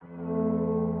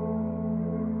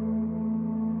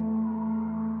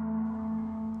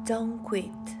Don't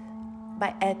Quit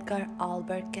by Edgar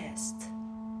Albert Guest.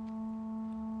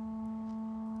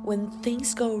 When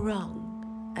things go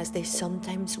wrong, as they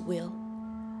sometimes will,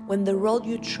 when the road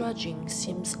you're trudging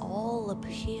seems all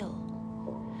uphill,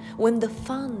 when the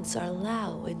funds are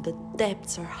low and the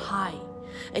debts are high,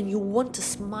 and you want to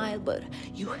smile but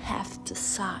you have to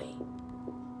sigh,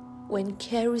 when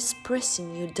care is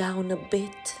pressing you down a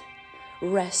bit,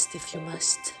 rest if you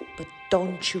must, but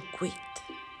don't you quit.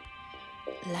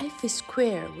 Life is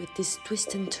square with these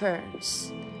twists and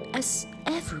turns, as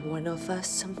every one of us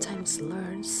sometimes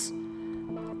learns.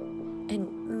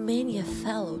 And many a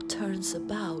fellow turns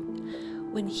about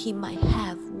when he might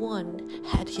have won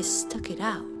had he stuck it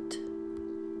out.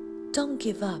 Don't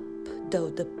give up, though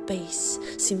the pace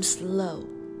seems low.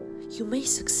 You may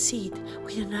succeed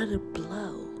with another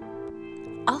blow.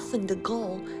 Often the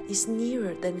goal is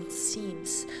nearer than it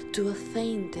seems to a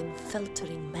faint and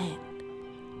faltering man.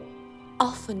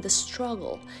 Often the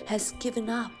struggle has given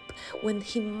up when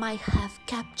he might have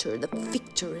captured the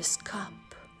victorious cup.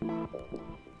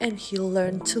 And he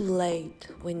learned too late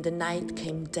when the night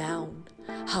came down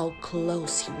how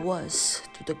close he was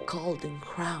to the golden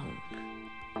crown.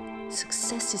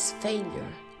 Success is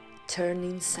failure, turned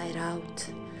inside out,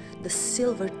 the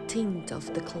silver tint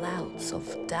of the clouds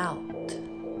of doubt.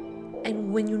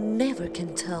 And when you never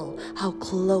can tell how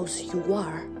close you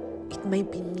are, it may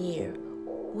be near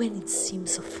when it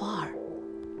seems afar.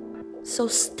 So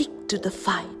stick to the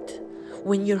fight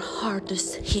when you're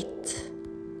hardest hit.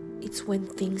 It's when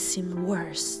things seem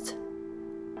worst.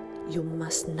 You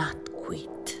must not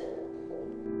quit.